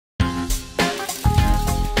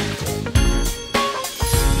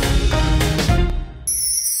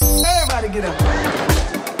later.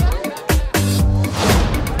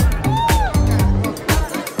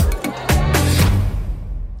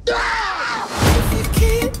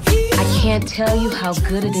 I can't tell you how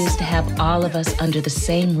good it is to have all of us under the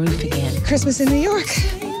same roof again. Christmas in New York.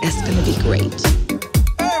 It's gonna be great.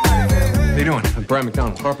 How you doing? I'm Brian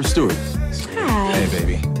McDonald. Harper Stewart. Hi. Hey,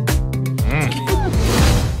 baby.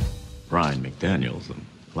 Brian McDaniels. I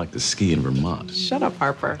like to ski in Vermont. Shut up,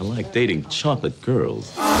 Harper. I like dating chocolate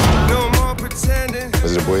girls.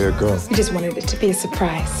 Is it a boy or a girl? We just wanted it to be a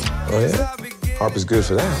surprise. Oh, yeah? Harper's good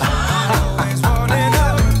for that.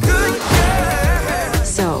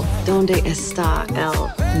 So, donde está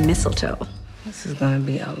el mistletoe? This is gonna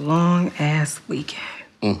be a long-ass weekend.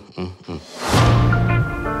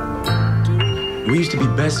 We used to be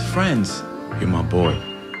best friends. You're my boy,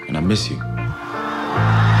 and I miss you.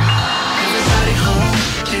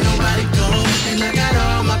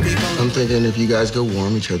 I'm thinking if you guys go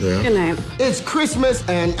warm each other up. Good night. It's Christmas,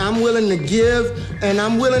 and I'm willing to give, and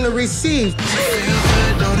I'm willing to receive.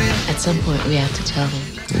 At some point, we have to tell them.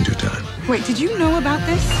 In due time. Wait, did you know about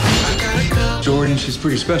this? Jordan, she's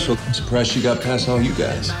pretty special. I'm surprised she got past all you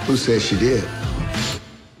guys. Who said she did?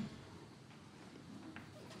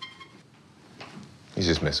 He's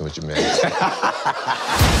just messing with your man.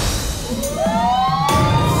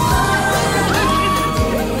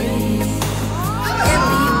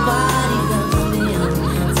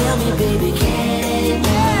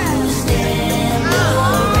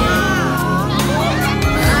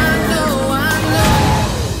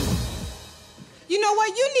 You know what?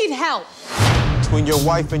 You need help. Between your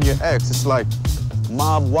wife and your ex, it's like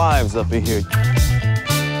mob wives up in here.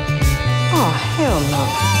 Oh, hell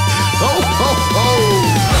no.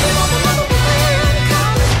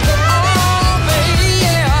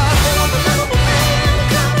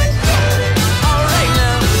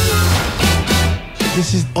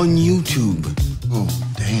 This is on YouTube. Oh,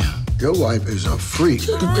 damn. Your wife is a freak.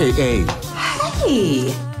 Hey,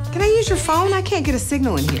 Hey, can I use your phone? I can't get a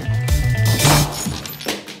signal in here.